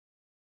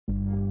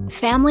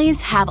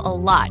Families have a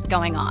lot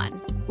going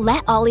on.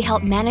 Let Ollie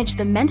help manage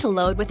the mental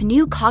load with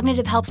new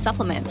cognitive help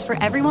supplements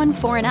for everyone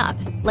 4 and up,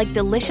 like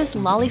delicious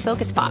Lolly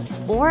Focus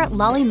Pops or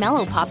Lolly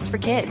Mellow Pops for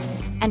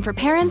kids. And for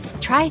parents,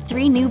 try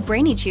 3 new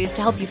Brainy Chews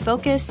to help you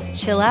focus,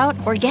 chill out,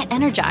 or get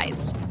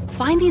energized.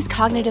 Find these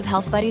cognitive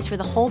health buddies for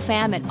the whole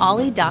fam at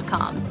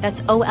ollie.com.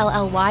 That's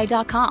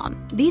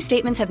OLLY.com. These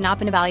statements have not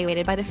been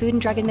evaluated by the Food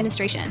and Drug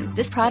Administration.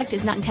 This product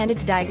is not intended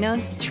to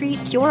diagnose,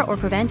 treat, cure, or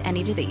prevent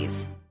any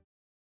disease.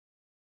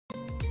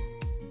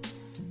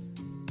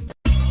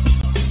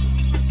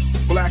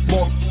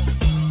 Blackmore,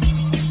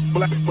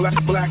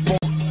 Blackmore, Blackmore,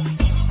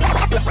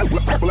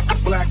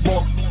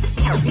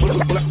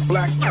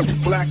 Blackmore,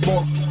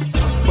 Blackmore.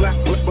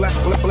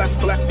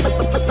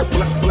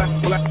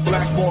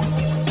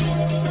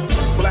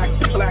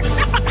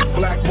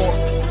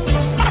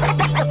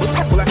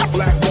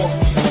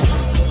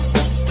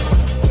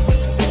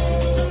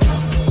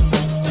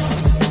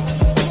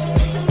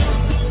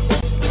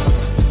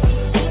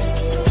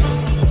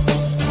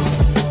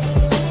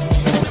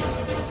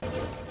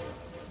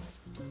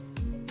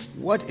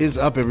 What is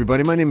up,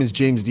 everybody? My name is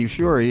James D.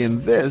 Fury,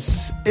 and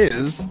this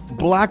is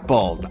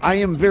Blackballed. I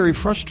am very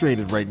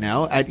frustrated right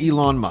now at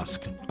Elon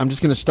Musk. I'm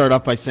just going to start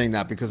off by saying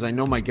that because I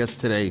know my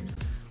guest today,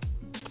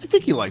 I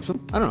think he likes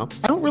him. I don't know.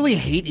 I don't really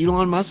hate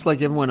Elon Musk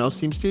like everyone else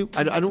seems to.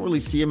 I don't really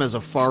see him as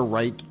a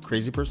far-right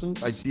crazy person.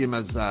 I see him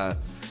as kind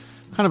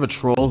of a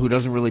troll who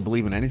doesn't really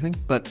believe in anything.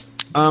 But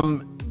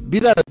be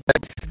that as it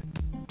may,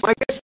 my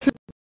guest today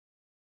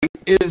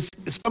is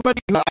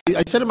somebody who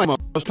I said in my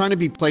moment, I was trying to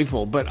be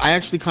playful, but I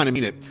actually kind of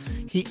mean it.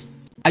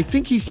 I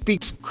think he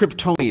speaks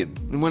Kryptonian.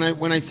 And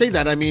when I say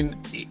that, I mean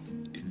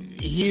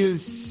he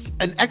is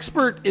an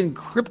expert in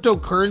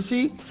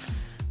cryptocurrency,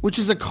 which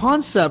is a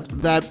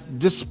concept that,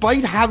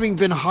 despite having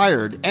been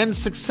hired and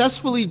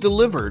successfully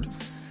delivered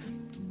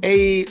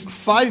a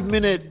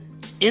 5-minute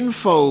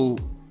info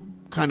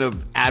kind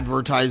of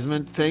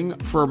advertisement thing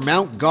for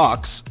Mt.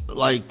 Gox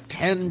like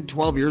 10,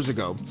 12 years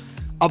ago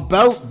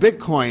about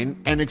Bitcoin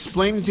and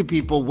explaining to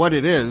people what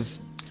it is,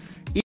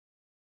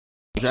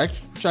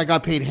 project, which I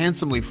got paid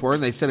handsomely for,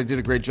 and they said I did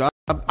a great job.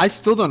 I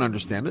still don't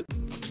understand it.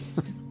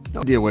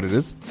 No idea what it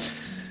is.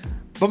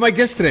 But my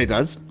guest today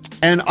does.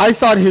 And I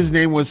thought his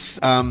name was,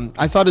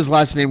 I thought his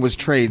last name was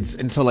Trades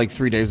until like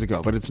 3 days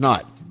ago, but it's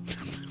not.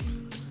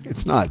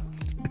 It's not.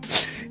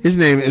 His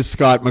name is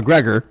Scott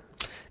MacGregor.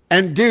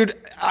 And dude,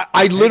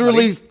 I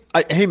literally,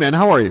 hey man,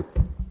 how are you?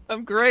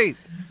 I'm great.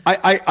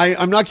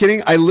 I'm not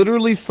kidding. I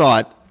literally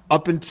thought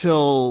up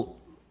until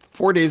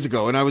 4 days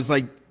ago, and I was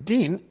like,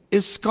 Dean,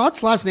 is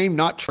Scott's last name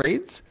not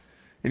Trades?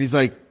 And he's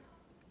like,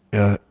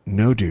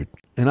 no, dude.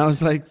 And I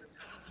was like,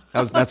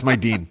 that's my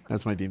Dean.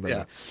 That's my Dean, by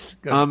the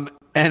way.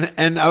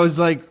 And I was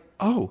like,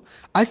 oh,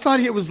 I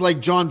thought it was like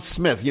John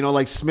Smith. You know,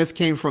 like Smith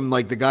came from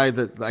like the guy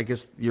that, I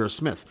guess you're a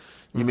Smith.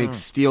 You make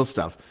steel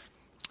stuff.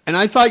 And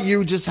I thought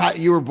you just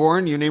you were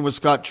born, your name was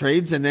Scott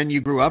Trades, and then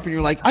you grew up and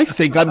you're like, I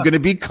think I'm going to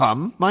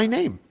become my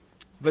name.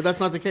 But that's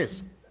not the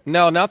case.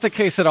 No, not the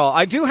case at all.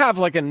 I do have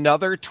like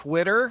another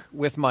Twitter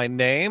with my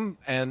name,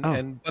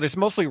 but it's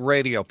mostly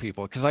radio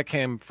people because I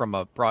came from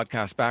a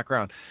broadcast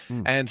background.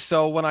 And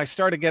so when I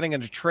started getting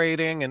into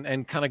trading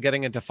and kind of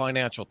getting into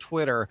financial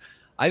Twitter,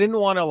 I didn't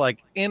want to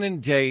like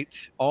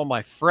inundate all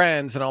my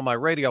friends and all my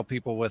radio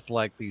people with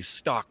like these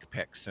stock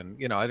picks. And,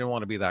 you know, I didn't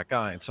want to be that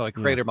guy. And so I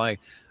created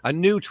a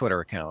new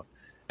Twitter account.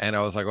 And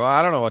I was like, well,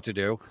 I don't know what to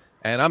do.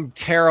 And I'm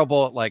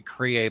terrible at like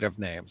creative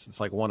names. It's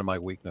like one of my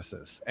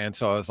weaknesses. And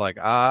so I was like,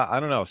 I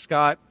don't know,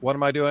 Scott, what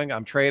am I doing?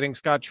 I'm trading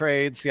Scott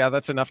Trades. Yeah,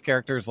 that's enough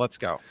characters. Let's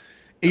go.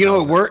 You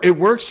know, it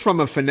works from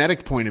a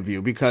phonetic point of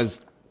view because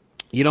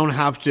you don't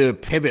have to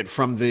pivot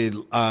from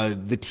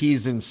the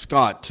T's in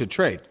Scott to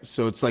trade.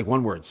 So it's like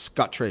one word,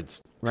 Scott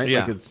Trades, right?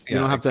 Yeah. Like you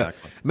don't have to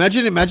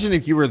imagine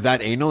if you were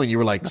that anal and you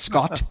were like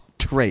Scott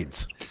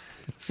Trades.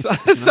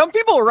 Some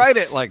people write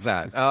it like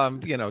that,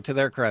 you know, to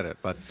their credit,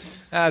 but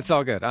it's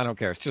all good. I don't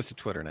care. It's just a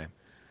Twitter name.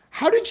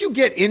 How did you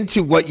get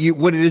into what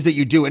it is that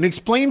you do? And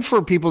explain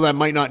for people that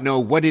might not know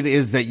what it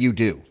is that you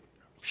do.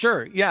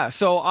 Sure. Yeah.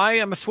 So I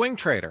am a swing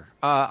trader.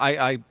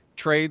 I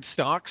trade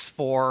stocks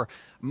for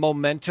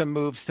momentum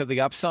moves to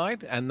the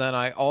upside. And then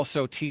I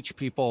also teach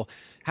people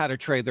how to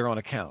trade their own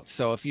accounts.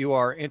 So if you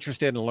are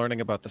interested in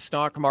learning about the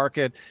stock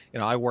market, you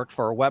know, I work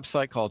for a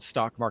website called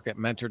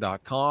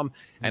stockmarketmentor.com,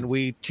 and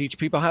we teach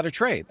people how to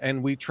trade,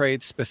 and we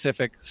trade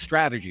specific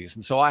strategies.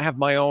 And so I have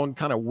my own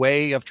kind of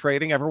way of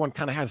trading. Everyone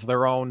kind of has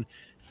their own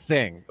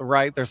thing,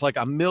 right? There's like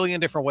a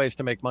million different ways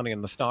to make money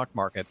in the stock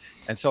market.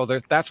 And so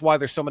that's why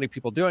there's so many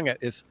people doing it,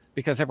 is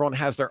because everyone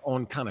has their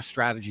own kind of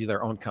strategy,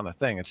 their own kind of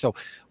thing. And so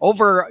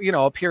over, you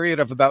know, a period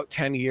of about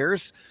 10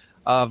 years,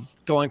 of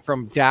going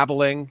from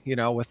dabbling, you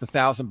know, with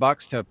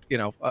 $1,000 to, you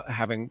know,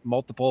 having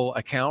multiple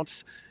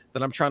accounts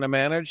that I'm trying to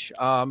manage,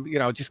 you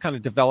know, just kind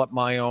of develop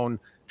my own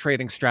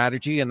trading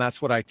strategy. And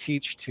that's what I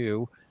teach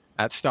to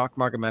at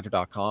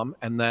stockmarketmentor.com.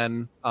 And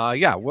then,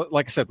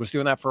 like I said, was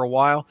doing that for a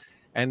while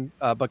and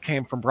but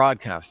came from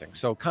broadcasting.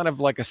 So kind of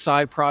like a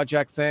side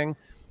project thing.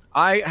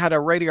 I had a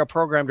radio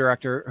program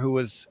director who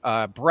was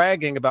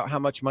bragging about how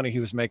much money he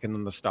was making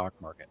in the stock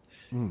market.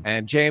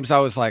 And James, I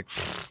was like,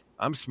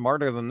 I'm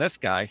smarter than this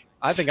guy.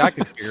 I think I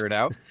could figure it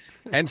out.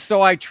 And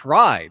so I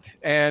tried,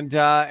 and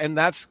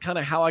that's kind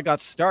of how I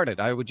got started.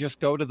 I would just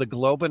go to the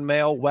Globe and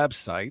Mail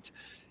website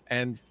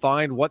and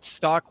find what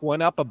stock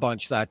went up a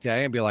bunch that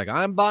day and be like,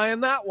 I'm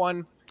buying that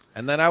one.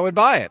 And then I would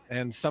buy it.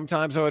 And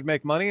sometimes I would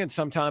make money and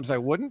sometimes I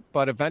wouldn't.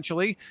 But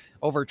eventually,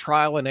 over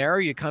trial and error,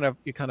 you kind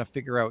of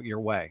figure out your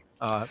way.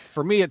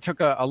 For me, it took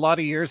a lot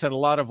of years and a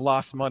lot of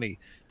lost money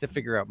to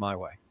figure out my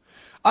way.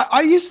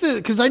 I used to,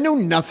 because I know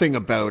nothing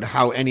about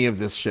how any of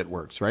this shit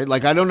works, right?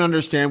 Like, I don't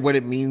understand what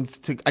it means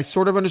I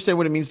sort of understand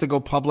what it means to go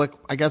public,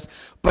 I guess.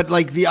 But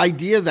like the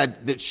idea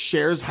that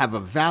shares have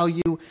a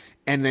value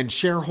and then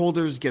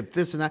shareholders get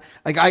this and that,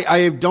 like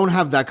I don't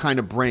have that kind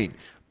of brain.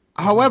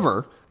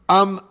 However,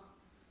 I'm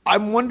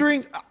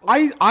wondering,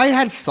 I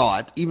had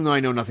thought, even though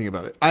I know nothing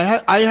about it,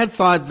 I had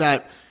thought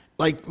that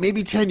like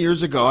maybe 10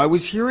 years ago, I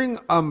was hearing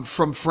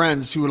from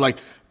friends who were like,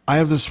 I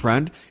have this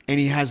friend and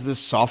he has this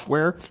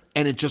software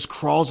and it just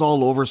crawls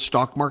all over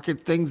stock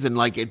market things and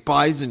like it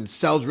buys and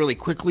sells really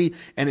quickly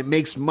and it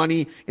makes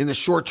money in the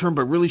short term,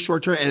 but really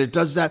short term. And it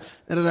does that.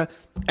 And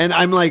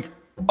I'm like,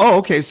 oh,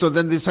 okay. So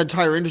then this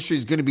entire industry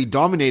is going to be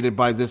dominated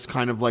by this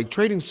kind of like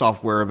trading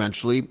software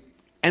eventually.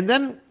 And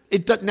then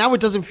now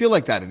it doesn't feel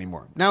like that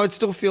anymore. Now it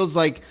still feels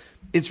like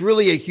it's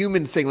really a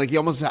human thing. Like you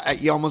almost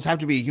have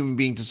to be a human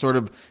being to sort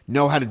of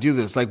know how to do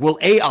this. Like, will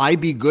AI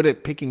be good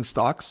at picking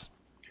stocks?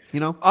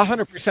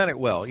 100% it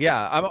will.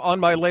 Yeah. I'm on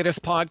my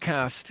latest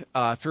podcast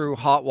through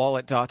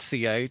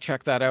hotwallet.ca.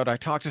 Check that out. I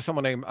talked to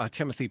someone named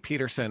Timothy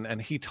Peterson,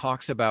 and he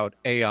talks about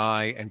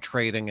AI and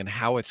trading and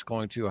how it's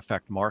going to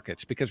affect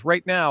markets. Because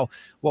right now,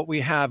 what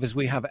we have is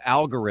we have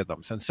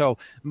algorithms. And so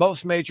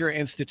most major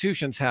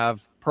institutions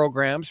have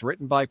programs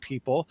written by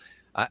people,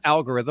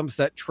 algorithms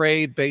that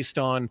trade based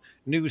on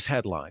news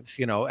headlines,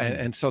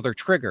 and so they're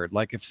triggered.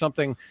 Like if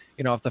something,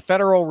 if the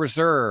Federal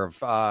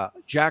Reserve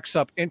jacks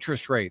up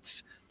interest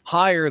rates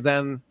higher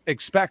than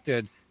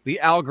expected, the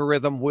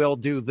algorithm will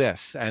do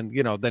this. And,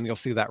 then you'll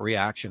see that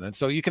reaction. And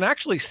so you can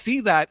actually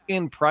see that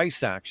in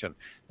price action.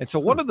 And so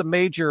one of the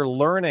major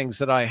learnings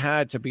that I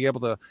had to be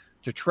able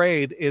to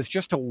trade is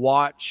just to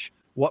watch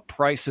what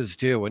prices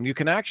do. And you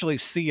can actually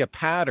see a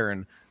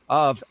pattern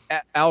of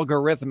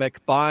algorithmic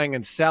buying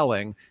and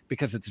selling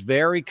because it's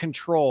very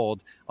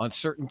controlled on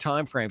certain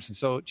time frames. And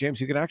so, James,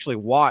 you can actually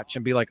watch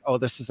and be like, oh,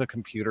 this is a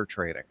computer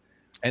trading.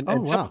 And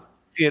wow.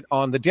 See it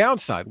on the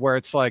downside where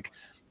it's like,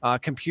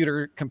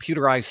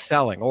 computerized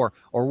selling or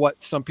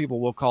what some people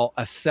will call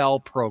a sell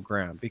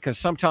program, because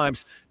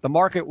sometimes the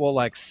market will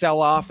like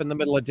sell off in the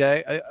middle of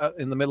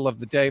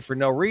the day for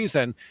no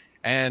reason.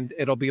 And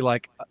it'll be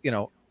like,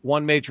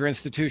 one major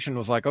institution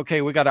was like,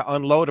 okay, we got to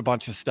unload a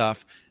bunch of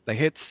stuff. They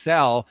hit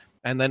sell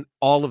and then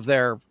all of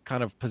their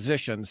kind of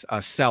positions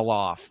sell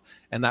off.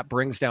 And that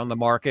brings down the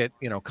market,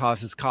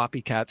 causes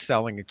copycat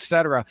selling, et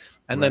cetera.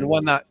 And then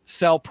when that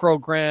sell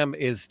program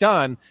is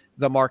done,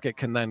 the market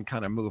can then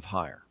kind of move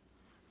higher.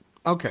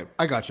 Okay,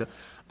 I gotcha.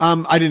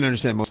 I didn't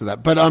understand most of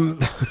that, but I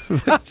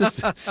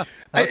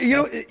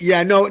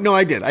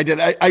did.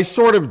 I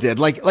sort of did.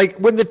 Like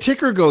when the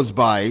ticker goes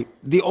by,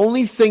 the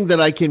only thing that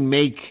I can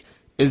make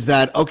is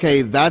that,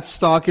 okay, that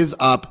stock is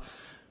up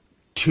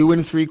 2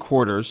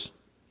 3/4.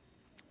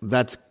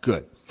 That's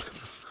good.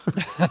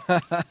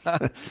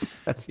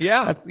 that's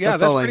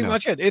pretty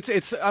much it.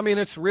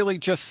 It's really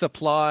just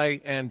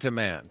supply and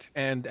demand,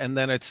 and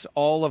then it's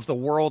all of the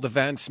world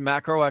events,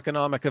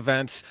 macroeconomic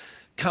events,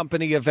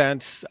 company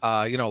events,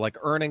 like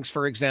earnings,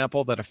 for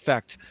example, that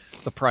affect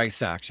the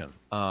price action.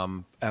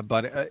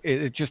 But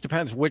it just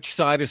depends which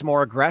side is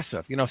more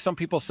aggressive. Some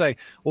people say,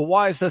 well,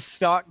 why is this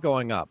stock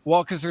going up?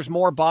 Well, because there's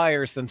more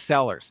buyers than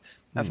sellers.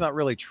 That's not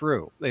really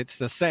true. It's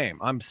the same.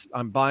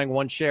 I'm buying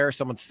one share,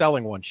 someone's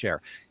selling one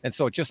share. And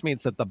so it just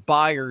means that the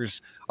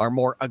buyers are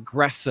more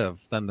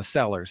aggressive than the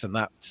sellers, and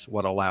that's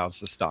what allows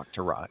the stock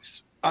to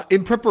rise.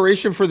 In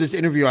preparation for this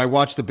interview, I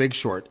watched The Big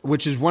Short,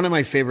 which is one of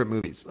my favorite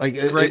movies. Like,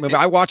 great movie.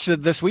 I watched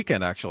it this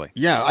weekend, actually.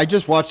 Yeah, I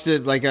just watched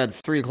it like at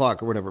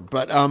 3:00 or whatever.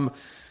 But and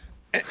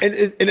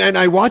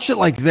I watch it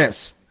like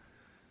this.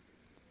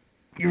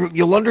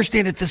 You'll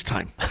understand it this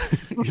time,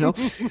 And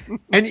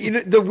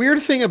the weird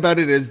thing about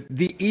it is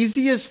the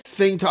easiest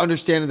thing to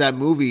understand in that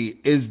movie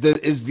is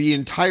the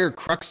entire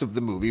crux of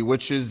the movie,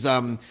 which is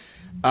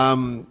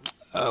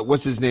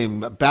what's his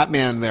name?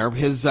 Batman. There,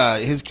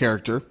 his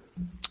character.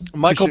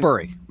 Michael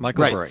Burry,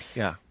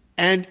 yeah.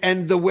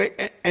 And the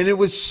way, and it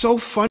was so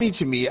funny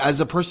to me as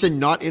a person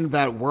not in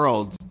that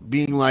world,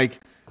 being like,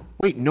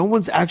 wait, no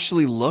one's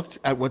actually looked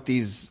at what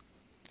these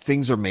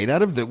things are made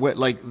out of.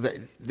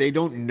 They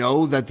don't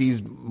know that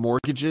these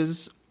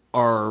mortgages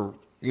are,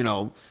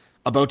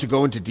 about to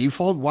go into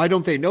default. Why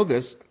don't they know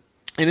this?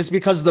 And it's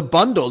because the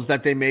bundles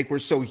that they make were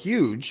so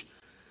huge.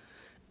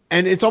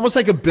 And it's almost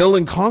like a bill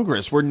in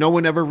Congress where no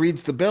one ever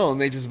reads the bill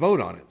and they just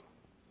vote on it.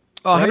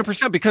 right?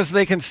 100%, because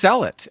they can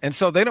sell it. And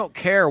so they don't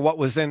care what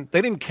was in,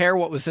 they didn't care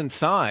what was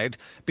inside,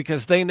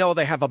 because they know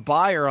they have a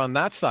buyer on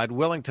that side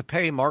willing to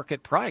pay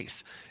market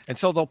price. And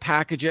so they'll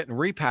package it and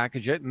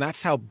repackage it. And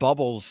that's how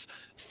bubbles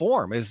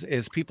form,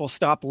 is people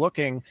stop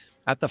looking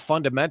at the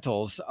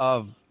fundamentals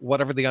of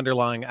whatever the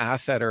underlying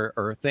asset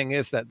or thing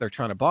is that they're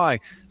trying to buy.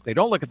 They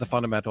don't look at the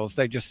fundamentals.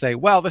 They just say,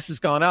 well, this has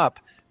gone up.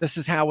 This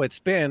is how it's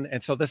been.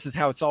 And so this is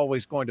how it's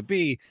always going to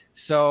be.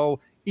 So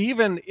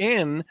even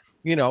in,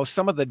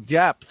 some of the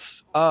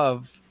depths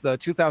of the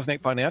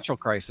 2008 financial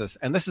crisis.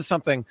 And this is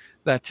something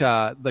that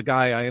the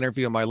guy I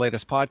interview in my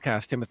latest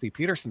podcast, Timothy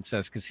Peterson,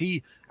 says, because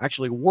he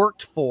actually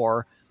worked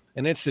for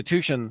an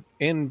institution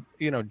in,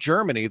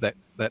 Germany that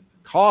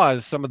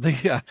caused some of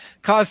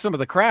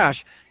the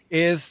crash.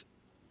 Is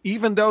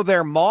even though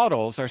their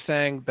models are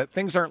saying that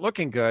things aren't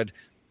looking good,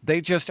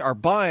 they just are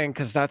buying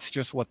because that's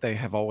just what they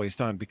have always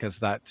done, because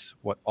that's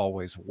what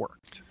always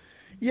worked.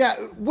 Yeah.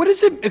 What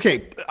is it?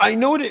 Okay. I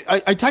know what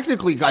I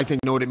technically, I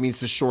think, know what it means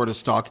to short a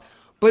stock,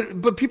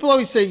 but people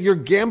always say you're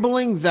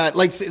gambling that,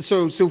 like,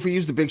 so if we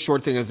use the Big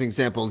Short thing as an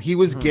example, he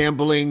was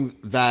gambling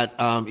that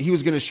he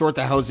was going to short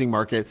the housing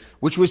market,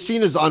 which was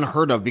seen as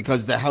unheard of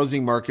because the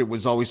housing market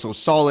was always so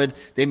solid.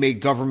 They made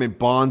government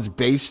bonds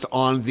based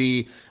on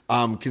the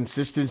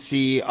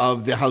consistency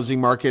of the housing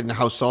market and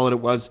how solid it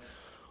was.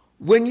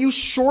 When you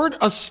short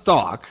a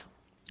stock,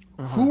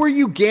 who are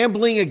you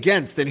gambling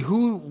against,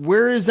 and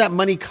where is that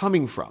money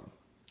coming from?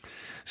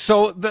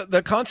 So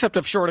the concept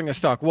of shorting a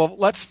stock, well,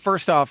 let's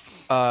first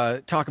off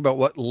talk about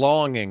what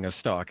longing a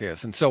stock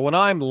is. And so when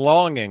I'm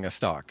longing a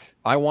stock,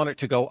 I want it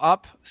to go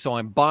up, so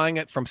I'm buying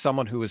it from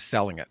someone who is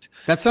selling it.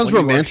 That sounds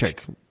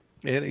romantic.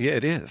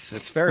 It is.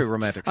 It's very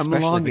romantic, I'm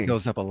especially longing. if it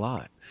goes up a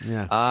lot.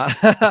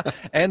 Yeah.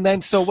 And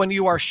then, so when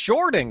you are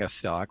shorting a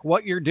stock,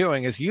 what you're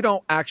doing is you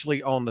don't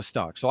actually own the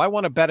stock. So I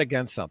want to bet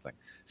against something.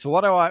 So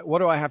what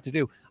do I have to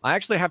do? I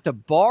actually have to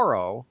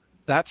borrow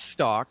that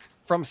stock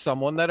from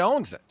someone that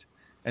owns it.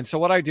 And so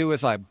what I do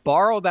is I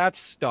borrow that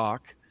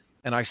stock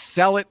and I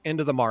sell it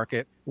into the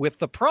market with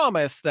the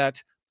promise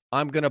that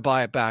I'm going to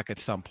buy it back at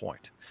some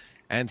point.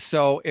 And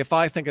so if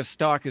I think a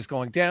stock is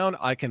going down,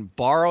 I can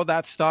borrow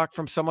that stock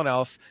from someone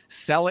else,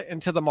 sell it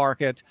into the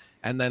market,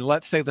 and then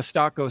let's say the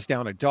stock goes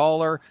down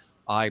 $1,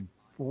 I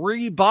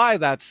rebuy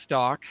that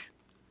stock,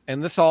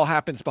 and this all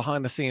happens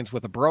behind the scenes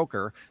with a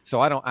broker,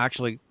 so I don't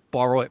actually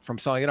borrow it from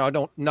someone. I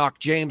don't knock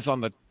James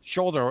on the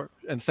shoulder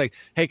and say,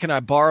 hey, can I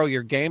borrow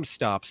your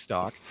GameStop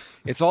stock?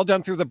 It's all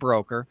done through the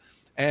broker.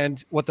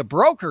 And what the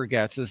broker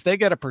gets is they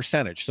get a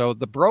percentage. So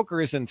the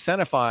broker is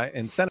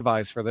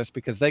incentivized for this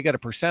because they get a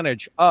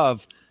percentage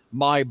of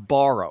my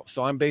borrow.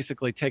 So I'm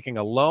basically taking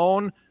a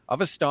loan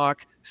of a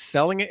stock,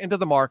 selling it into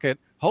the market,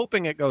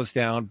 hoping it goes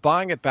down,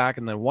 buying it back.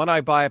 And then when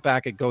I buy it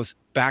back, it goes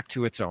back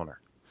to its owner.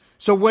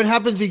 So what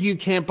happens if you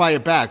can't buy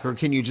it back, or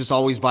can you just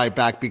always buy it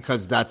back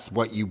because that's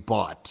what you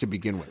bought to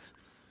begin with?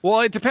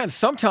 Well, it depends.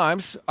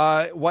 Sometimes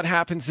what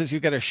happens is you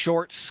get a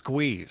short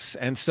squeeze.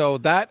 And so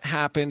that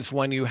happens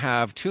when you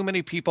have too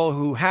many people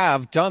who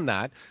have done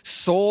that,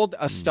 sold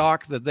a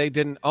stock that they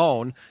didn't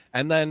own,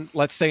 and then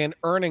let's say an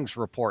earnings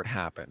report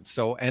happens.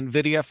 So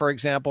NVIDIA, for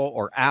example,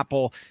 or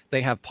Apple,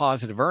 they have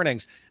positive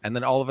earnings, and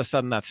then all of a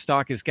sudden that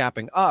stock is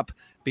gapping up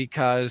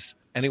because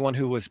anyone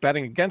who was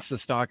betting against the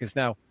stock is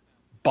now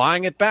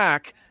buying it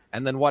back.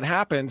 And then what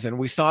happens, and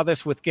we saw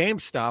this with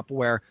GameStop,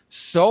 where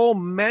so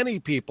many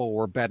people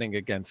were betting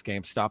against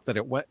GameStop that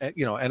it went,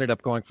 ended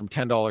up going from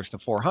 $10 to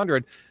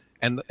 $400,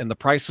 and the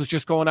price was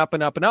just going up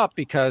and up and up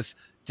because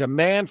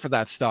demand for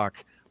that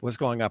stock was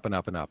going up and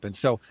up and up. And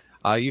so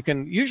you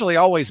can usually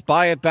always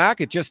buy it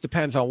back. It just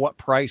depends on what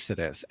price it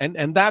is.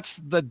 And that's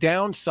the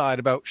downside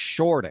about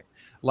shorting.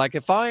 Like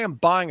if I am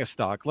buying a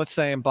stock, let's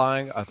say I'm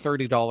buying a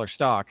 $30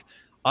 stock,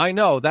 I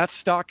know that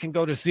stock can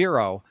go to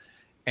zero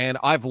and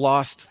I've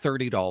lost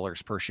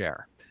 $30 per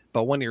share.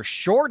 But when you're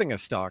shorting a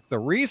stock, the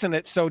reason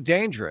it's so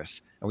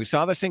dangerous, and we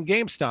saw this in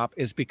GameStop,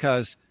 is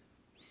because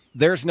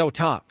there's no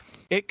top.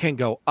 It can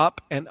go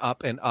up and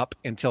up and up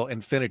until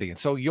infinity. And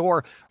so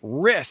your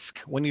risk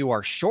when you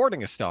are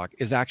shorting a stock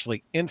is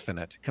actually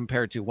infinite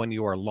compared to when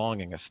you are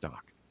longing a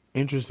stock.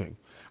 Interesting.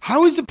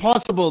 How is it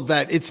possible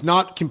that it's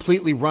not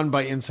completely run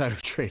by insider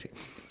trading?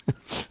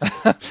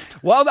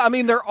 Well, I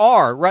mean, there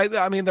are, right?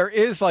 I mean, there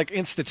is like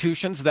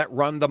institutions that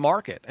run the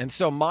market. And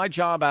so my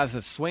job as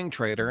a swing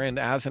trader and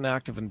as an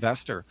active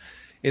investor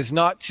is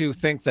not to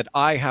think that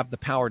I have the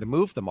power to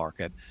move the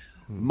market.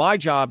 My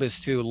job is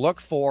to look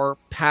for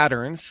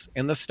patterns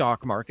in the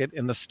stock market,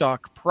 in the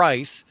stock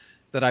price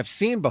that I've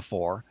seen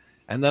before.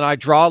 And then I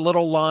draw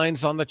little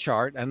lines on the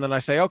chart. And then I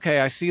say,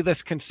 okay, I see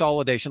this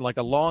consolidation, like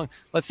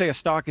let's say a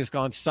stock has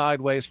gone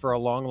sideways for a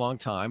long, long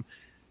time.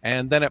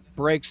 And then it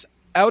breaks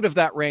out of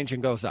that range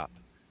and goes up.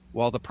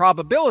 Well, the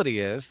probability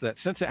is that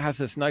since it has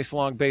this nice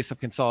long base of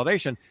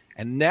consolidation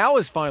and now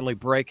is finally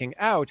breaking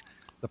out,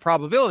 the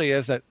probability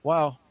is that,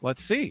 well,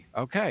 let's see.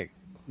 Okay,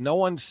 no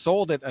one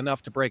sold it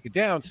enough to break it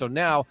down. So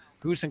now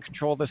who's in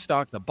control of the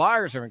stock? The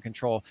buyers are in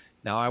control.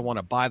 Now I want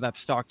to buy that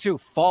stock too,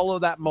 follow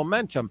that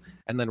momentum,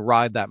 and then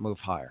ride that move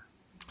higher.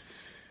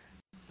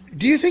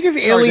 Do you think if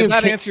Sorry, aliens did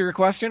that came... answer your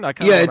question?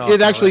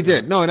 It actually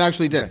did. No, it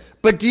actually did. Okay.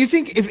 But do you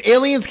think if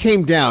aliens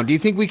came down, do you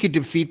think we could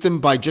defeat them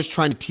by just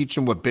trying to teach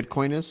them what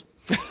Bitcoin is?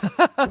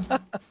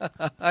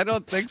 I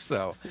don't think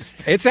so.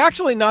 It's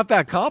actually not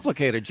that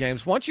complicated,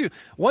 James. Once you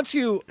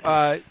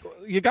got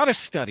to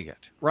study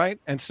it, right?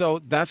 And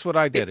so that's what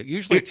I did. It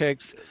usually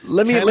takes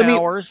 10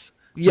 hours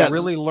to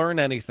really learn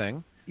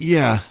anything.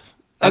 Yeah.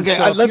 And okay.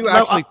 So if you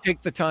actually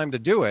take the time to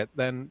do it,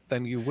 then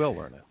you will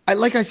learn it.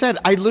 Like I said,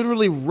 I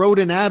literally wrote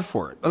an ad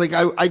for it. Like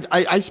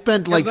I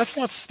spent like... That's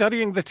not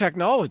studying the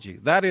technology.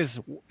 That is,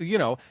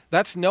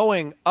 that's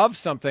knowing of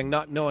something,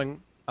 not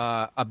knowing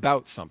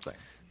about something.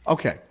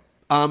 Okay.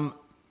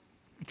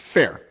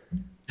 Fair.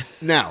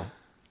 Now,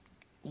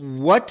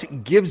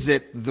 what gives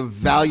it the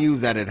value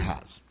that it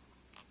has?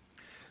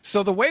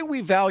 So the way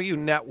we value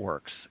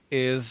networks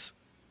is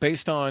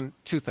based on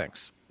two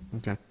things.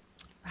 Okay.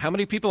 How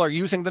many people are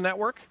using the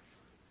network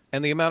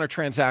and the amount of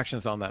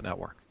transactions on that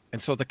network.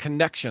 And so the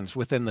connections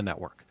within the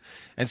network.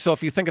 And so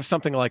if you think of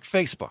something like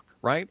Facebook,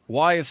 right?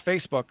 Why is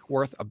Facebook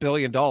worth $1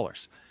 billion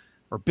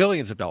or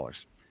billions of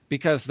dollars?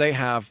 Because they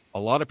have a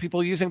lot of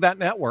people using that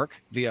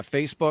network via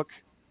Facebook,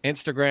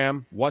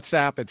 Instagram,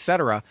 WhatsApp,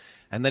 etc.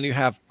 And then you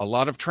have a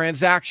lot of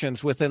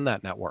transactions within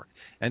that network.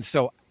 And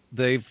so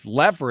they've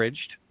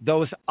leveraged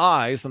those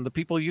eyes and the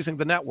people using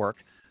the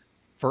network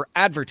for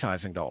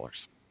advertising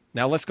dollars.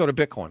 Now let's go to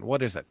Bitcoin.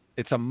 What is it?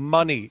 It's a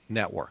money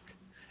network.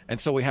 And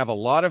so we have a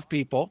lot of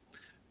people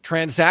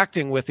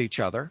transacting with each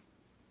other,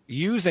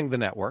 using the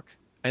network,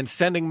 and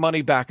sending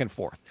money back and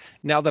forth.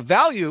 Now the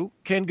value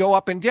can go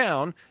up and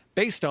down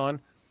based on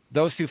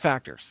those two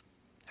factors.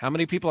 How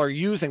many people are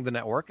using the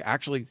network,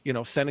 actually,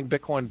 sending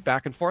Bitcoin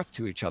back and forth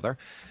to each other,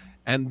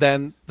 and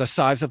then the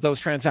size of those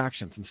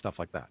transactions and stuff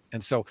like that.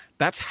 And so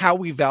that's how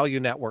we value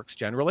networks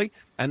generally.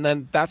 And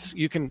then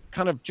you can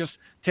kind of just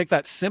take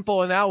that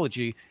simple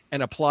analogy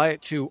and apply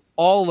it to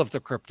all of the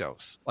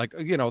cryptos. Like,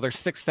 there's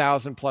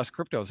 6,000 plus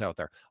cryptos out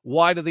there.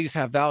 Why do these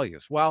have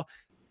values? Well,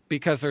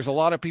 because there's a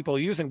lot of people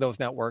using those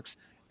networks,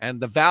 and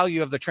the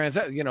value of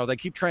the they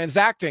keep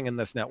transacting in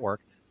this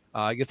network.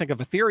 You think of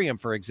Ethereum,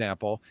 for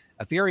example.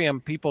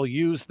 Ethereum, people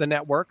use the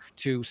network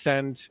to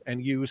send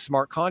and use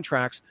smart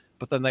contracts,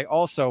 but then they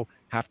also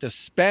have to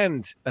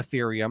spend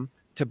Ethereum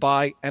to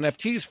buy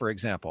NFTs, for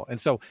example. And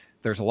so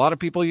there's a lot of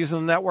people using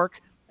the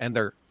network, and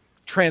they're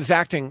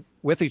transacting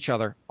with each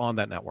other on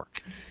that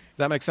network. Does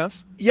that make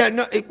sense? Yeah,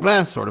 no,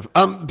 sort of.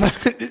 But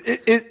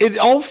it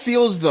all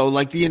feels, though,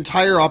 like the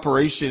entire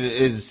operation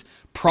is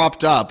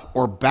propped up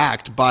or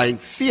backed by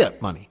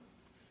fiat money.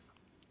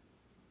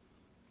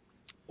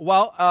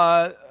 Well,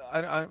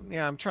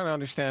 I'm trying to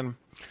understand.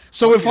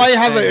 So if I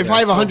have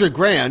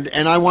 $100,000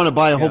 and I want to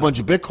buy a whole bunch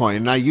of Bitcoin,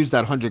 and I use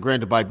that $100,000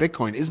 to buy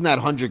Bitcoin, isn't that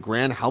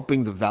 $100,000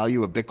 helping the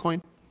value of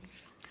Bitcoin?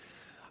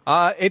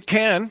 It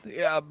can,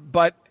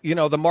 but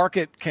the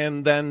market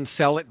can then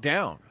sell it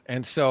down.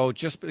 And so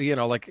just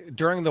like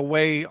on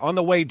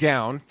the way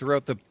down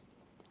throughout the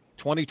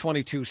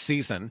 2022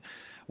 season,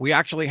 we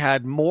actually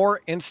had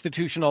more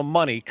institutional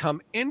money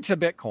come into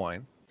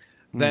Bitcoin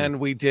than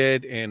we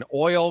did in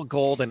oil,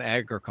 gold, and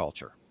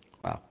agriculture.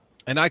 Wow.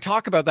 And I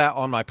talk about that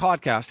on my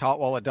podcast,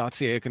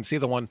 hotwallet.ca. You can see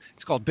the one,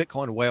 it's called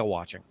Bitcoin Whale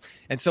Watching.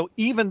 And so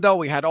even though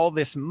we had all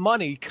this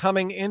money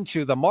coming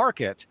into the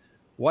market,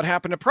 what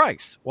happened to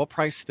price? Well,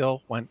 price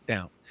still went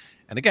down.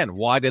 And again,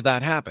 why did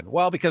that happen?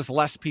 Well, because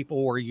less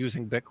people were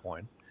using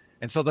Bitcoin.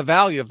 And so the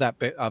value of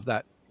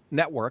that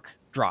network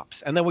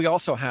drops. And then we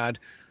also had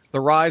the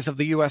rise of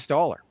the US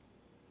dollar.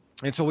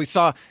 And so we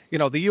saw,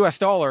 the US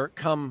dollar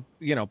come,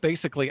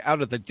 basically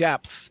out of the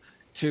depths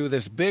to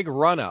this big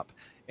run up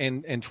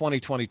in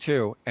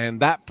 2022. And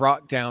that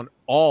brought down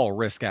all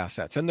risk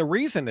assets. And the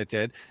reason it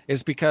did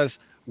is because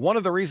one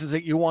of the reasons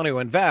that you want to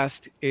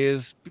invest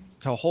is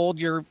to hold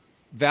your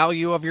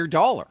value of your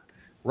dollar,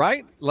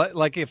 right?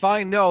 Like if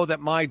I know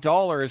that my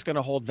dollar is going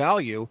to hold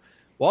value,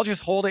 well, I'll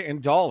just hold it in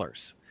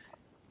dollars.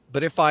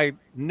 But if I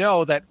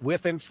know that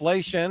with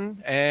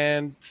inflation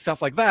and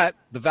stuff like that,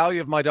 the value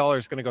of my dollar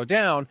is going to go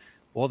down,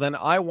 well, then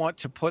I want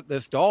to put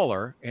this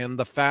dollar in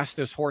the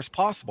fastest horse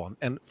possible.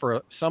 And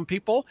for some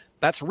people,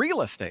 that's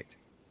real estate.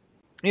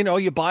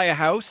 You buy a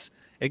house,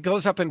 it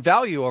goes up in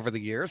value over the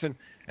years. And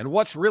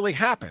what's really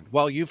happened?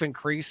 Well, you've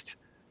increased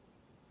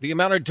the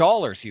amount of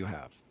dollars you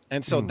have.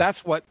 And so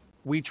that's what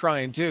we try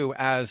and do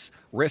as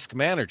risk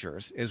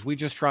managers, is we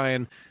just try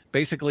and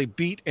basically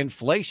beat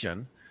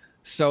inflation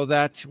so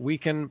that we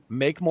can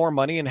make more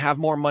money and have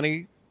more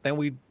money than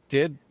we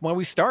did when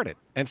we started.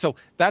 And so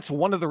that's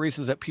one of the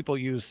reasons that people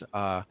use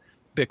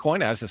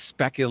Bitcoin as a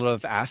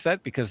speculative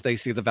asset, because they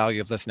see the value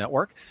of this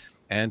network.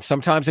 And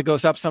sometimes it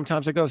goes up,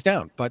 sometimes it goes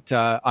down. But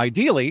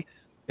ideally,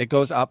 it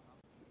goes up,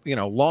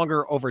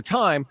 longer over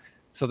time,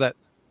 so that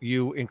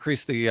you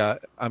increase the,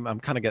 I'm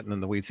kind of getting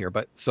in the weeds here,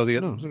 but so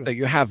that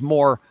you have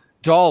more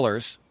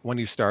dollars when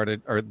you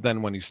started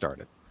than when you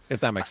started,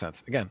 if that makes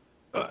sense. Again.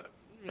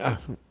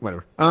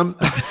 Whatever. I'm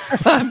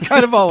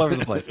kind of all over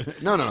the place.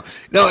 No.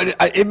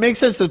 It makes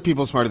sense that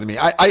people smarter than me.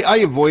 I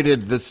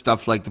avoided this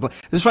stuff. This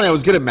is funny. I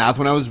was good at math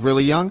when I was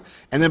really young,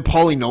 and then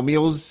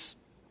polynomials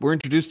were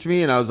introduced to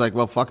me, and I was like,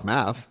 well, fuck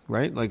math,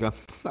 right? Like, I'm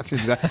not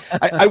going to do that.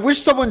 I wish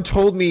someone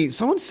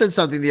said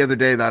something the other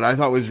day that I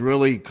thought was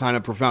really kind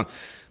of profound.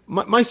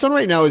 My son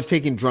right now is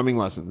taking drumming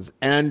lessons,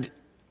 and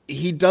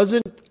he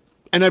doesn't,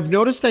 and I've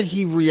noticed that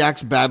he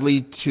reacts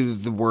badly to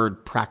the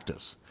word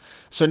practice.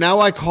 So now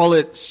I call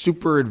it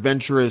super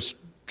adventurous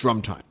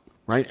drum time,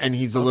 right? And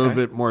he's a little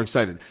bit more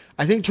excited.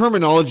 I think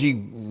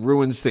terminology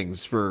ruins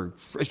things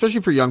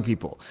especially for young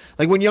people.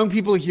 Like when young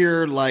people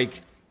hear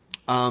like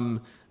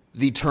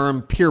the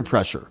term peer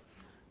pressure,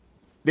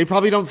 they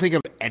probably don't think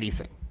of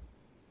anything.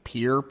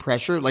 Peer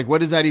pressure? Like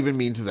what does that even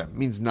mean to them? It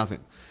means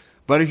nothing.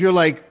 But if you're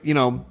like,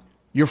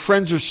 your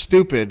friends are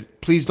stupid,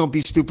 please don't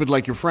be stupid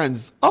like your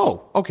friends.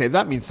 Oh, okay,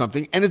 that means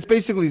something. And it's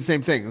basically the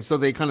same thing. So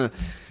they kind of,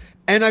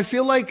 and I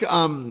feel like,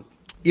 the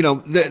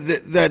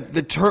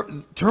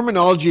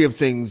terminology of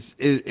things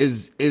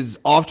is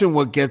often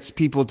what gets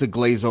people to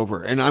glaze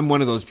over. And I'm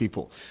one of those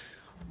people.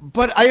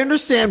 But I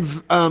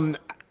understand,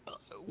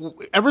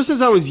 ever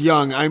since I was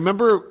young, I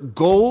remember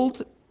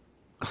gold.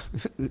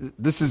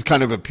 This is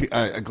kind of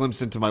a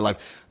glimpse into my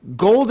life.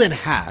 Gold and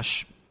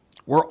hash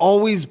were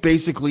always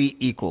basically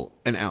equal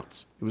an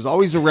ounce. It was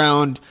always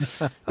around,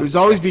 it was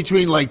always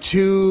between like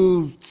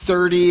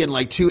 230 and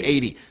like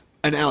 280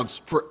 an ounce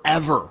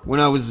forever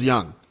when I was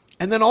young.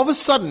 And then all of a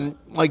sudden,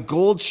 like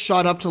gold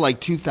shot up to like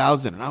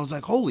 2,000. And I was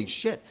like, holy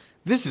shit,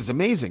 this is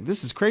amazing.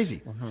 This is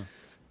crazy.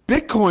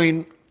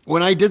 Bitcoin,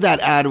 when I did that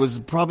ad, it was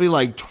probably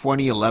like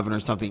 2011 or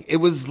something. It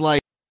was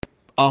like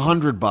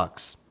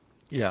 $100.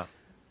 Yeah.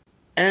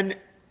 And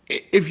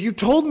if you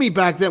told me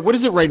back then, what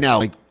is it right now?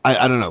 Like,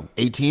 I don't know,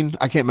 18?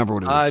 I can't remember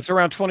what it is. It's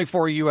around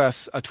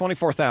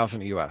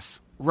 24,000 US.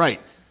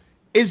 Right.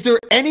 Is there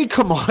any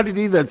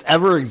commodity that's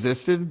ever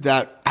existed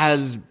that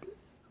has,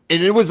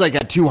 and it was like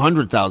at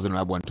 200,000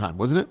 at one time,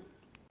 wasn't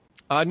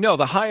it? No,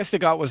 the highest it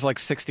got was like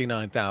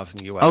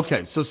 69,000 US.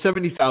 Okay, so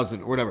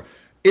 70,000 or whatever.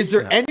 Is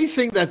there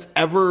anything that's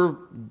ever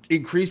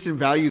increased in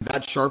value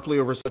that sharply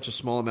over such a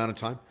small amount of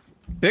time?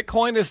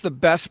 Bitcoin is the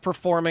best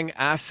performing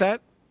asset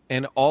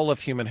in all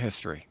of human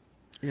history.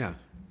 Yeah.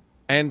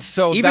 And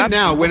so even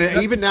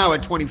now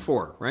at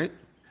 24, right?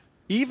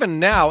 Even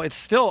now, it's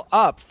still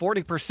up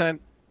 40%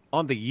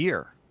 on the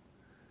year.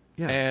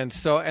 Yeah. And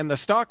the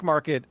stock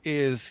market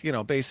is,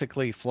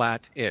 basically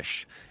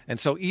flat-ish. And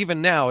so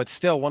even now, it's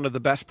still one of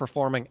the best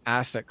performing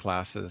asset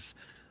classes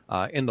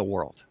in the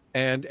world.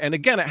 And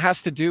again, it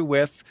has to do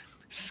with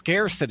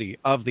scarcity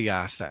of the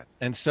asset.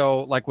 And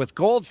so like with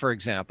gold, for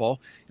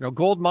example,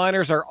 gold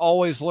miners are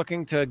always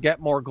looking to get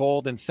more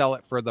gold and sell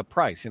it for the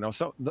price.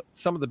 So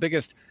some of the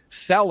biggest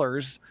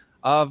sellers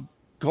of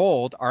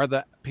gold are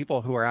the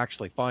people who are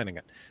actually finding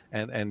it.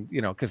 And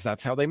because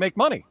that's how they make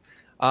money.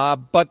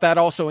 But that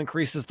also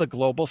increases the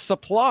global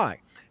supply.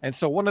 And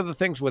so one of the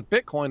things with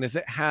Bitcoin is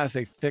it has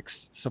a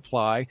fixed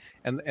supply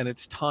and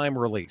it's time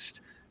released.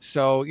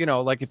 So,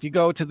 like if you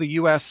go to the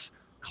U.S.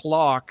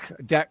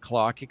 debt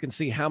clock, you can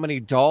see how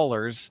many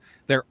dollars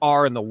there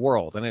are in the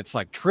world. And it's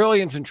like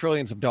trillions and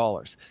trillions of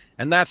dollars.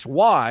 And that's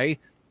why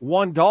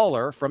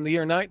 $1 from the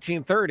year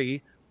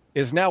 1930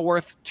 is now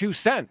worth 2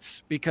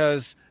 cents,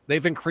 because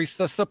they've increased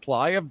the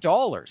supply of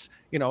dollars.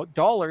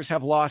 Dollars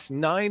have lost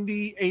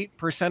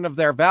 98% of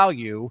their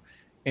value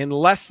in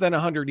less than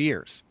 100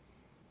 years.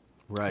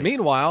 Right.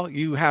 Meanwhile,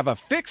 you have a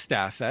fixed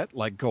asset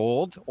like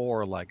gold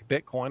or like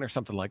Bitcoin or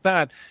something like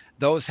that.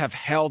 Those have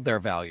held their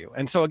value.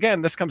 And so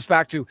again, this comes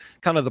back to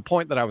kind of the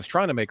point that I was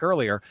trying to make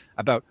earlier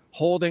about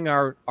holding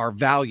our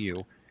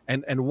value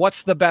and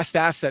what's the best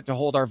asset to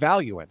hold our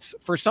value in.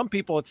 For some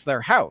people, it's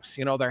their house.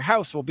 Their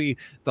house will be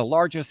the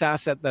largest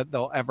asset that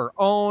they'll ever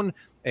own.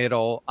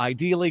 It'll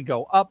ideally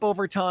go up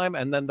over time,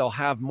 and then they'll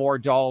have more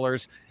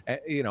dollars,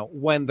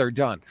 when they're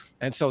done.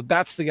 And so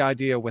that's the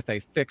idea with a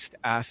fixed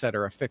asset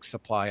or a fixed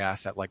supply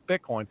asset like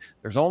Bitcoin.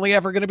 There's only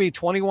ever going to be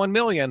 21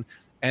 million,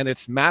 and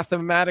it's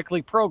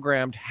mathematically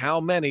programmed how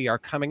many are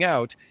coming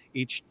out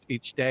each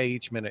day,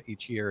 each minute,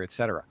 each year, et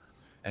cetera.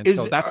 And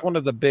so that's one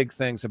of the big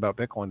things about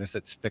Bitcoin is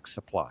its fixed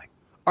supply.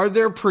 Are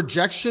there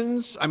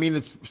projections? I mean,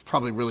 it's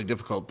probably really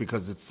difficult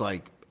because it's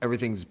like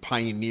everything's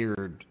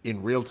pioneered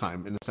in real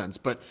time in a sense.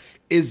 But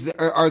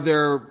are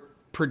there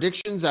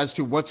predictions as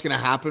to what's going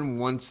to happen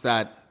once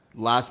that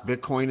last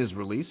Bitcoin is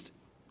released?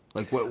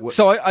 Like what?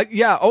 So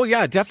yeah, oh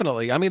yeah,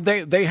 definitely. I mean,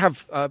 they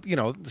have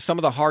some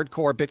of the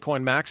hardcore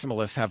Bitcoin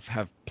maximalists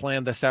have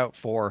planned this out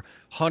for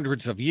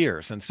hundreds of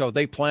years, and so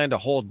they plan to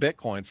hold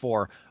Bitcoin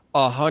for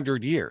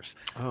 100 years.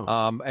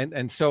 Oh.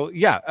 And so,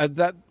 yeah,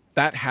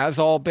 that has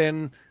all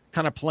been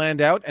kind of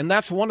planned out. And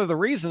that's one of the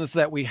reasons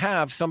that we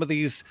have some of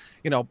these,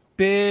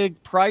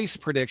 big price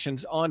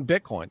predictions on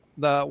Bitcoin.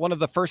 One of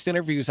the first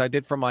interviews I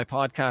did from my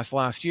podcast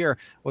last year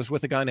was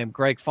with a guy named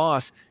Greg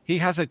Foss. He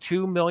has a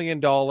 $2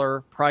 million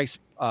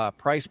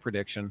price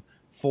prediction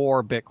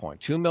for Bitcoin,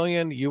 $2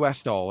 million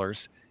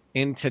US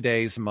in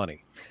today's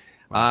money.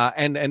 Wow.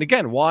 And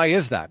again, why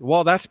is that?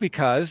 Well, that's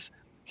because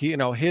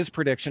his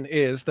prediction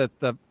is that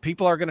the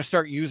people are going to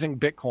start using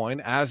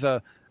Bitcoin as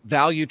a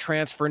value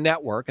transfer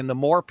network. And the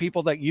more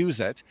people that use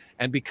it,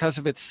 and because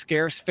of its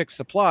scarce fixed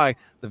supply,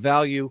 the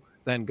value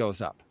then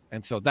goes up.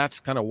 And so that's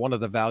kind of one of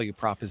the value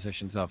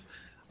propositions of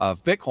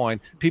Bitcoin.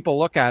 People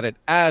look at it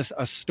as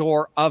a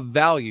store of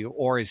value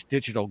or as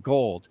digital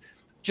gold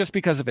just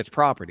because of its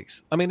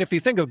properties. I mean, if you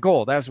think of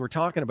gold, as we're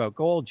talking about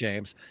gold,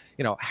 James,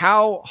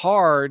 how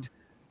hard,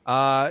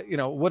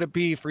 would it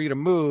be for you to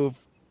move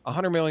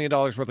 $100 million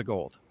worth of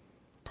gold?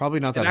 Probably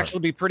not that It'd hard. actually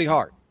be pretty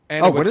hard.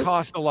 And it would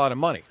cost a lot of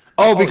money.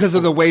 Oh, because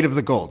of the weight of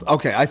the gold.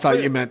 Okay, I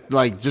thought you meant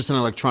like just an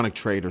electronic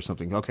trade or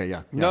something. Okay,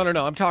 yeah. No.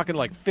 I'm talking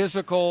like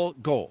physical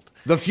gold.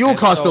 The fuel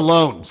cost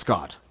alone,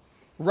 Scott.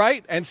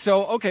 Right. And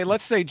so, okay,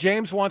 let's say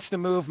James wants to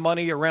move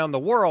money around the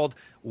world.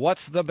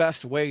 What's the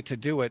best way to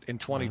do it in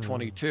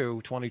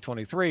 2022,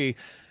 2023?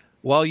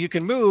 Well, you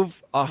can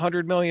move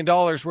 $100 million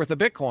worth of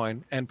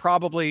Bitcoin, and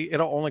probably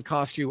it'll only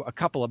cost you a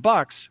couple of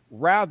bucks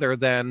rather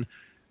than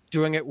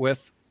doing it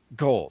with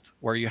gold,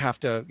 where you have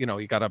to,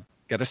 you got to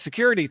get a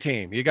security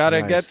team. You got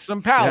to get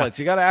some pallets.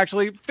 You got to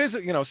actually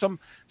visit,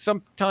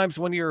 sometimes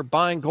when you're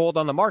buying gold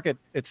on the market,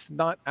 it's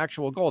not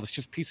actual gold. It's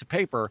just a piece of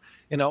paper,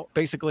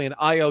 basically an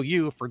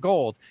IOU for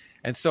gold.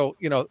 And so,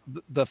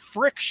 the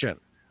friction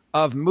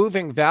of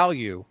moving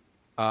value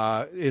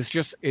is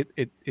just,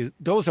 it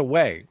goes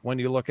away when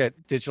you look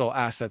at digital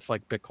assets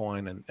like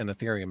Bitcoin and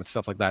Ethereum and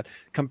stuff like that,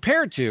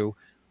 compared to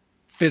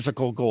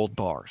physical gold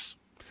bars.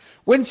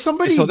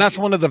 So that's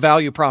one of the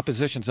value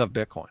propositions of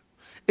Bitcoin.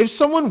 If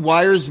someone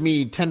wires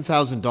me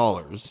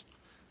 $10,000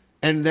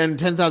 and then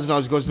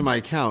 $10,000 goes to my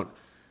account,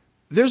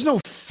 there's no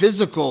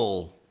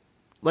physical,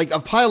 like a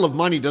pile of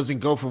money doesn't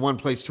go from one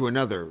place to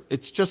another.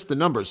 It's just the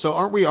numbers. So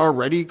aren't we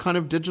already kind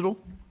of digital?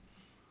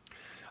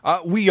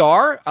 We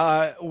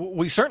are.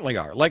 We certainly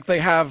are. Like they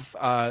have,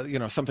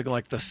 something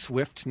like the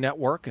SWIFT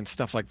network and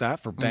stuff like that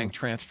for bank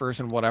transfers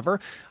and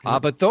whatever.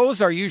 But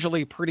those are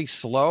usually pretty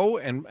slow,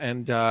 and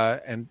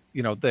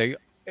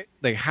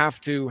they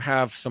have to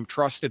have some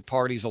trusted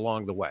parties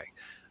along the way.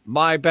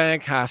 My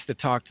bank has to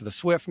talk to the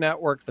SWIFT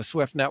network. The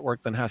SWIFT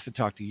network then has to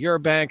talk to your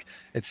bank,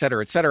 et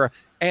cetera, et cetera.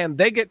 And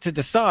they get to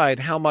decide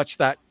how much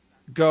that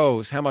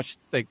goes, how much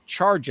they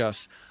charge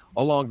us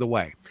along the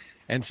way.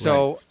 And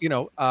so,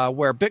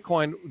 where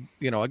Bitcoin,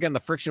 again, the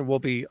friction will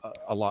be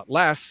a lot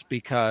less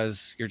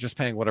because you're just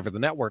paying whatever the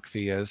network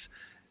fee is.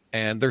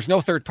 And there's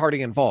no third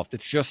party involved.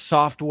 It's just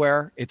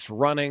software. It's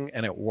running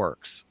and it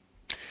works.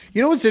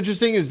 You know what's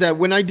interesting is that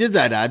when I did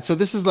that ad, so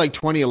this is like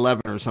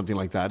 2011 or something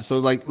like that. So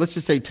like, let's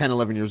just say 10,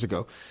 11 years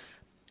ago,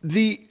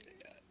 the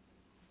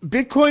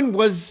Bitcoin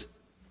was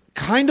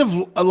kind of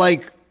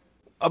like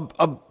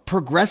a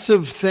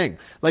progressive thing.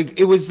 Like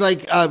it was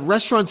like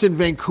restaurants in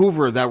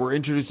Vancouver that were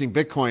introducing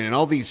Bitcoin, and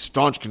all these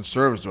staunch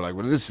conservatives were like,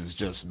 well, this is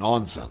just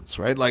nonsense,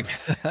 right? Like,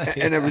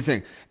 and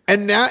everything.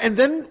 And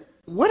then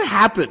what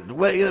happened?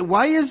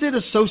 Why is it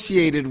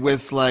associated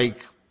with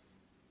like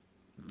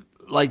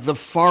the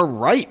far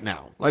right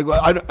now? Like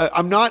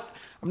I'm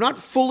not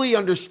fully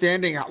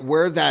understanding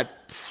where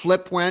that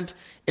flip went.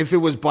 If it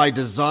was by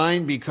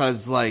design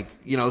because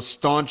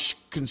staunch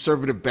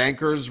conservative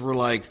bankers were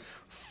like,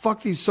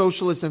 fuck these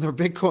socialists and their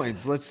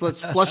Bitcoins. Let's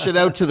flush it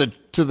out to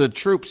the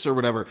troops or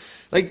whatever.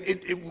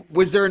 Like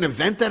was there an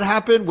event that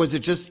happened? Was it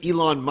just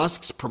Elon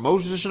Musk's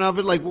promotion of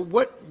it? Like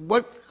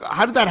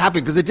how did that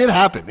happen? Because it did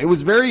happen. It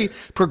was a very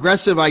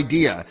progressive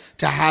idea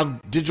to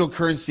have digital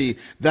currency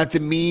that the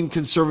mean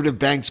conservative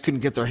banks couldn't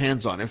get their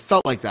hands on. It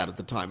felt like that at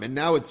the time. And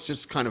now it's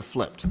just kind of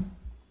flipped.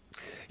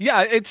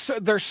 Yeah,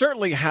 there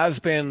certainly has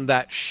been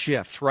that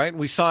shift, right?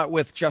 We saw it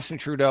with Justin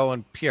Trudeau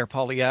and Pierre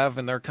Poilievre,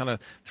 and they're kind of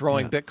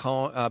throwing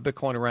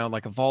Bitcoin around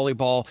like a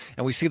volleyball.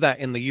 And we see that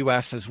in the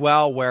U.S. as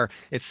well, where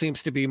it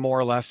seems to be more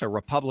or less a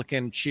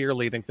Republican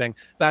cheerleading thing.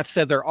 That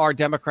said, there are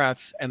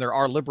Democrats and there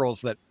are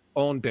liberals that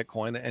own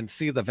Bitcoin and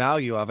see the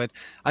value of it.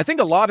 I think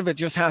a lot of it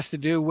just has to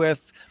do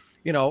with,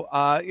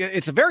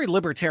 it's a very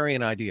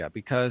libertarian idea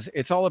because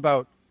it's all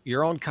about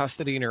your own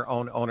custody and your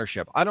own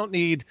ownership. I don't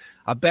need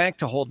a bank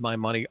to hold my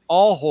money.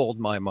 I'll hold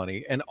my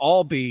money and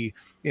I'll be,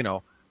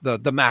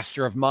 the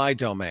master of my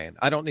domain.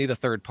 I don't need a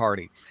third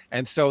party.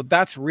 And so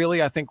that's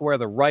really, I think, where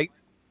the right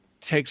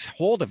takes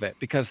hold of it,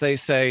 because they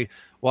say,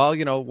 well,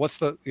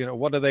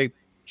 what do they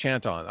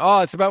chant on? Oh,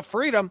 it's about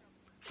freedom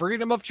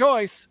of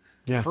choice,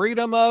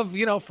 freedom of,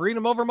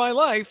 freedom over my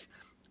life,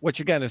 which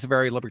again is a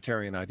very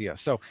libertarian idea.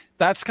 So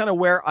that's kind of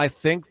where I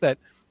think that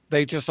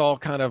they just all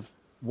kind of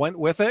went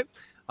with it.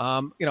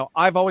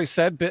 I've always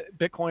said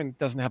Bitcoin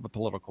doesn't have a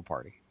political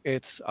party.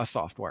 It's a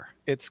software.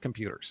 It's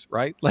computers,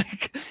 right?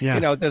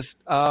 Does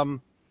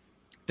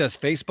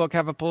Facebook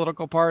have a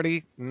political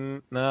party?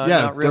 No,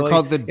 not really. They're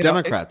called the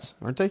Democrats,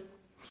 aren't they?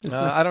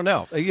 I don't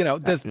know.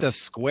 Does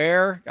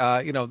Square,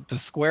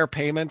 does Square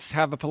Payments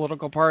have a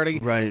political party?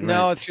 Right.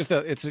 No, it's just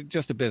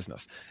a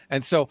business.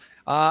 And so,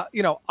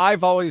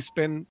 I've always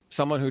been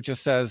someone who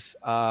just says,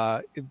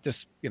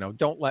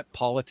 don't let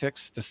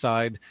politics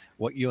decide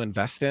what you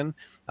invest in.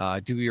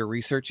 Do your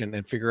research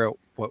and figure out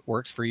what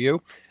works for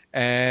you.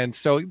 And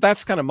so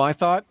that's kind of my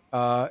thought.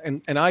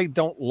 And I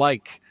don't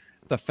like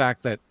the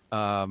fact that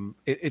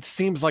it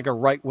seems like a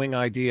right-wing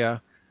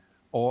idea.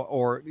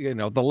 Or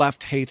the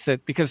left hates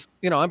it because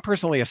I'm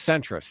personally a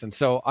centrist, and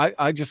so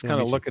I just kind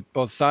of look at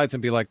both sides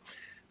and be like,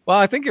 Well,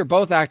 I think you're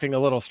both acting a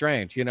little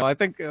strange. I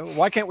think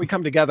why can't we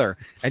come together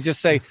and just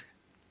say,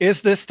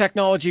 is this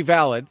technology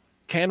valid?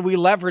 Can we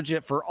leverage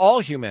it for all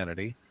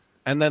humanity?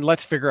 And then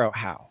let's figure out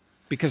how.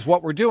 Because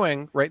what we're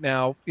doing right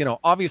now,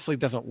 obviously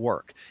doesn't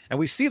work. And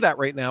we see that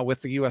right now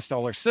with the US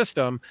dollar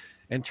system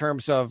in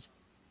terms of,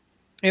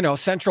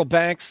 central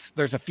banks.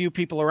 There's a few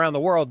people around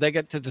the world, they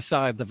get to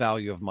decide the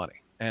value of money.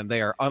 And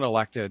they are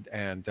unelected,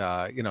 and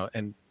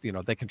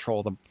they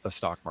control the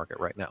stock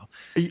market right now.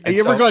 Have you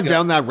ever gone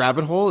down that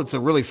rabbit hole? It's a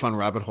really fun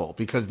rabbit hole,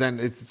 because then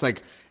it's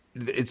like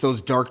it's those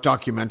dark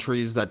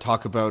documentaries that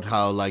talk about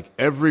how like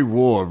every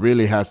war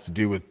really has to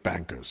do with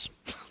bankers.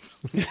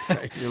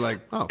 You're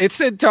like, oh, it's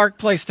a dark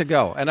place to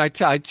go, and I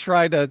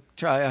try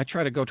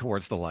to go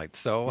towards the light.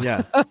 So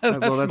yeah,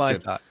 that's my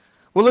good. thought.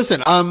 Well,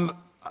 listen,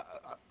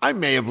 I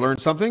may have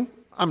learned something.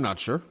 I'm not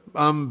sure.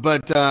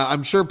 But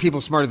I'm sure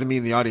people smarter than me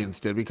in the audience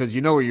did, because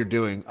you know what you're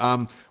doing.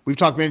 We've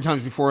talked many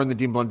times before in the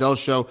Dean Blundell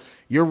show.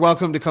 You're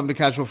welcome to come to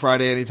Casual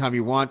Friday anytime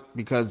you want,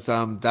 because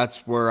that's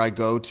where I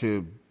go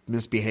to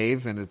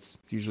misbehave, and it's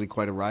usually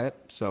quite a riot.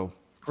 So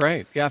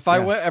great. Yeah, if I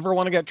ever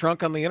want to get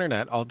drunk on the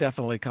internet, I'll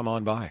definitely come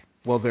on by.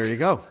 Well, there you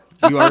go.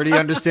 You already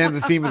understand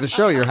the theme of the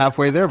show. You're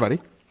halfway there,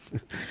 buddy.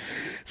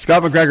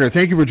 Scott MacGregor,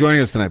 thank you for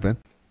joining us tonight, Ben.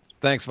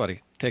 Thanks,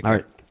 buddy. Take care. All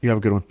right. You have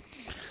a good one.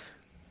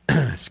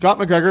 Scott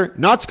MacGregor,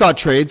 not Scott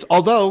Trades,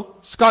 although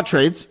Scott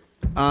Trades,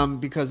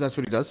 because that's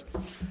what he does.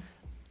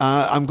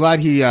 I'm glad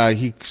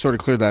he sort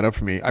of cleared that up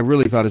for me. I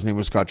really thought his name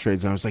was Scott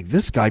Trades, and I was like,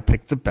 this guy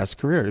picked the best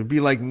career. It'd be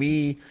like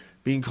me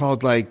being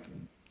called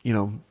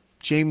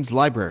James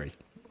Library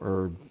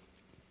or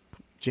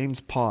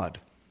James Pod,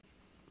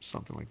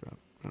 something like that.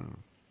 I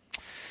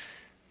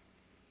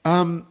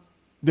don't know.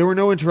 There were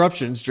no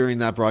interruptions during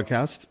that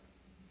broadcast,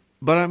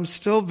 but I'm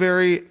still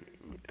very...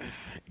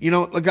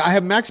 look, I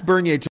have Max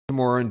Bernier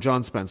tomorrow and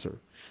John Spencer.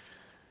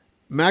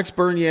 Max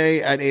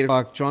Bernier at 8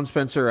 o'clock, John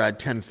Spencer at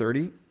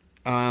 10:30.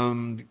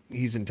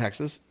 He's in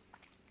Texas.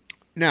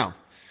 Now,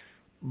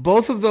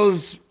 both of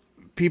those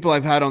people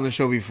I've had on the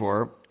show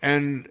before,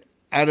 and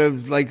out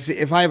of,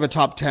 if I have a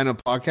top 10 of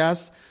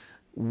podcasts,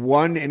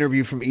 one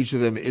interview from each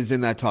of them is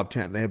in that top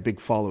 10. They have big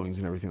followings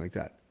and everything like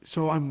that.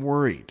 So I'm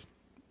worried,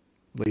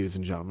 ladies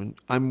and gentlemen.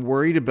 I'm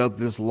worried about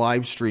this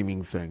live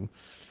streaming thing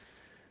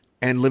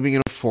and living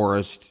in a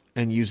forest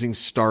and using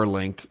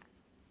Starlink.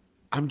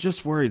 I'm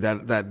just worried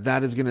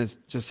that is going to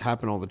just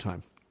happen all the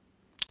time.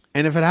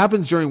 And if it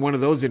happens during one of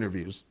those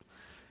interviews,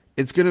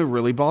 it's going to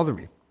really bother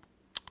me,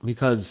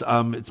 because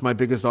it's my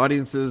biggest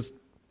audiences.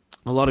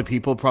 A lot of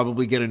people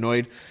probably get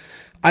annoyed.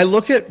 I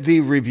look at the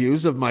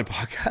reviews of my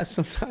podcast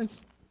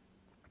sometimes,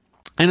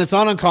 and it's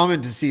not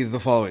uncommon to see the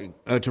following,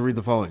 to read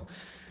the following.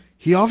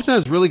 He often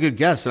has really good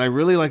guests, and I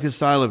really like his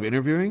style of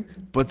interviewing,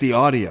 but the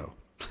audio,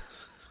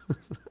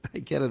 I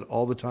get it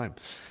all the time.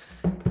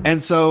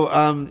 And so,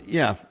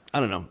 I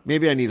don't know.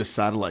 Maybe I need a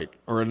satellite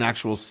or an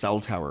actual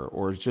cell tower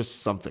or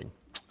just something.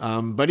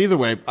 But either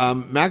way,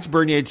 Max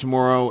Bernier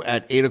tomorrow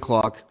at 8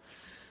 o'clock,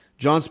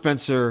 John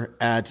Spencer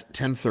at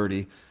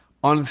 10:30.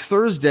 On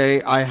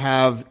Thursday, I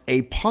have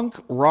a punk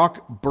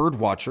rock bird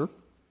watcher,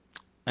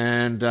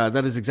 and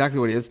that is exactly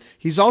what he is.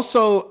 He's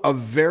also a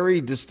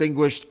very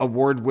distinguished,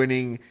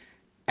 award-winning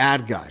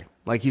ad guy.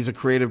 Like, he's a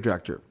creative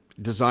director,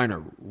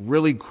 designer,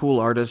 really cool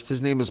artist.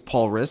 His name is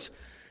Paul Riss.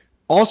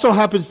 Also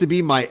happens to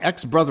be my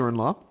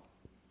ex-brother-in-law,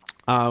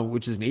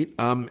 which is neat.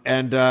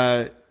 And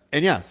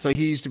yeah, so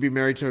he used to be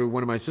married to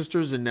one of my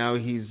sisters, and now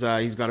he's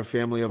got a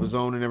family of his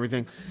own and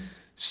everything.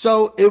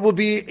 So it will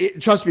be,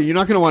 trust me, you're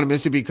not going to want to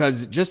miss it,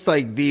 because just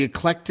like the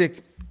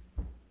eclectic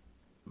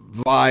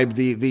vibe,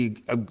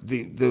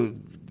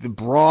 the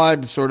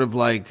broad sort of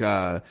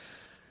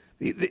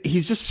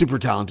he's just super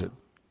talented.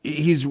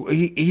 He's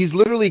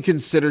literally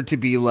considered to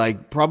be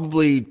like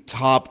probably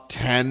top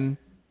 10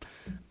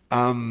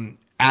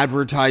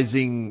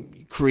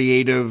 advertising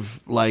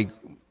creative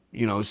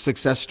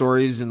success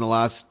stories in the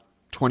last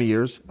 20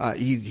 years.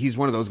 He's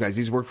one of those guys.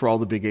 He's worked for all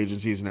the big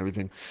agencies and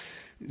everything.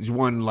 He's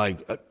won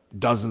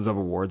dozens of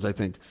awards, I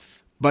think.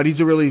 But he's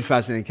a really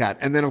fascinating cat.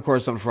 And then, of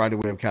course, on Friday,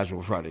 we have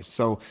Casual Friday.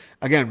 So,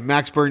 again,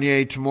 Max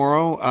Bernier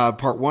tomorrow,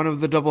 part one of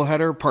the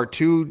doubleheader. Part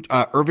two,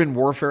 urban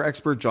warfare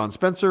expert John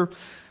Spencer.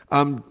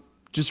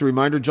 Just a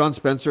reminder, John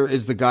Spencer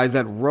is the guy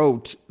that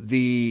wrote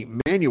the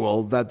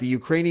manual that the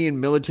Ukrainian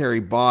military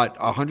bought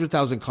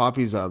 100,000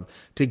 copies of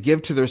to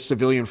give to their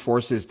civilian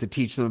forces to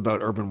teach them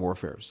about urban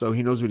warfare. So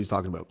he knows what he's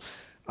talking about.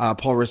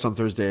 Paul Riss on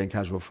Thursday and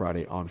Casual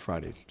Friday on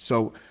Friday.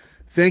 So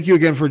thank you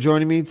again for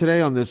joining me today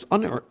on this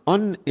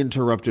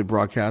uninterrupted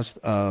broadcast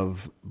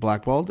of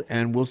Blackballed,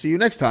 and we'll see you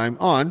next time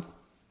on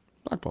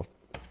Blackballed.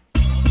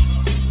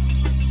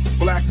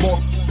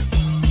 Blackball.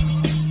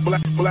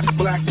 Blackball.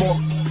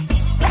 Blackball.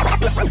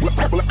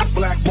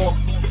 Blackball.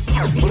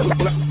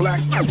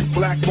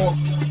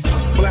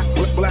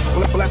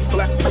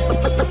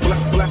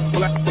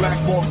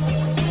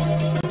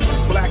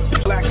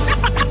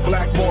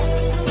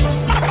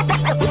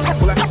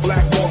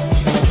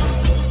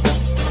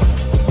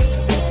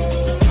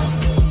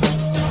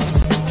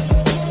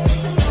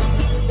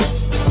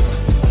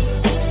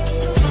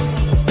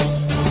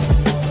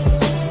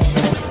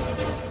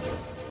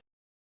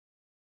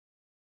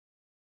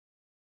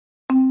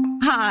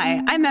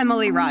 Hi, I'm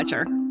Emily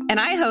Roger, and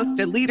I host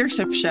a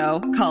leadership show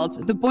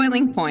called The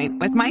Boiling Point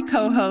with my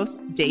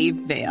co-host, Dave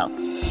Vale.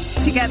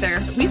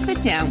 Together, we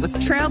sit down with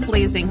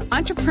trailblazing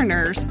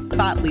entrepreneurs,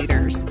 thought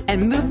leaders,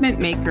 and movement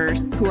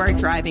makers who are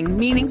driving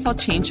meaningful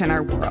change in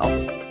our world.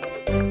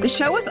 The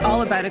show is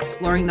all about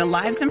exploring the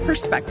lives and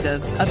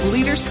perspectives of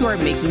leaders who are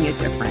making a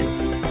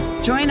difference.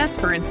 Join us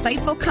for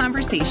insightful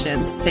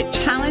conversations that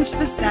challenge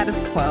the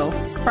status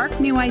quo,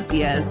 spark new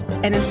ideas,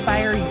 and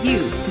inspire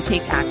you to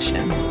take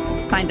action.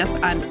 Find us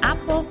on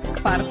Apple,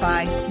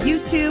 Spotify,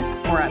 YouTube,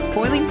 or at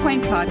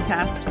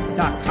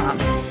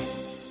boilingpointpodcast.com.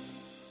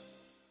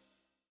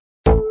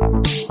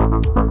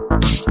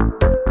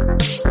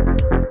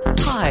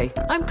 Hi,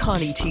 I'm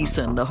Connie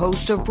Thiessen, the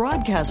host of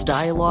Broadcast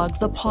Dialogue,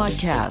 the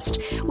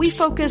podcast. We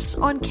focus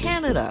on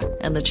Canada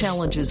and the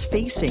challenges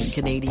facing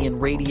Canadian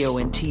radio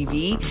and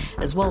TV,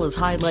 as well as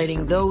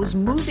highlighting those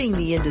moving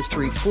the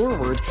industry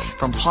forward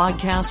from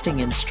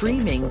podcasting and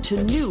streaming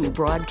to new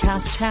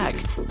broadcast tech.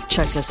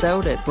 Check us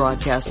out at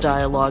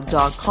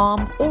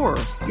broadcastdialogue.com or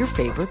your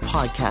favorite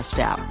podcast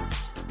app.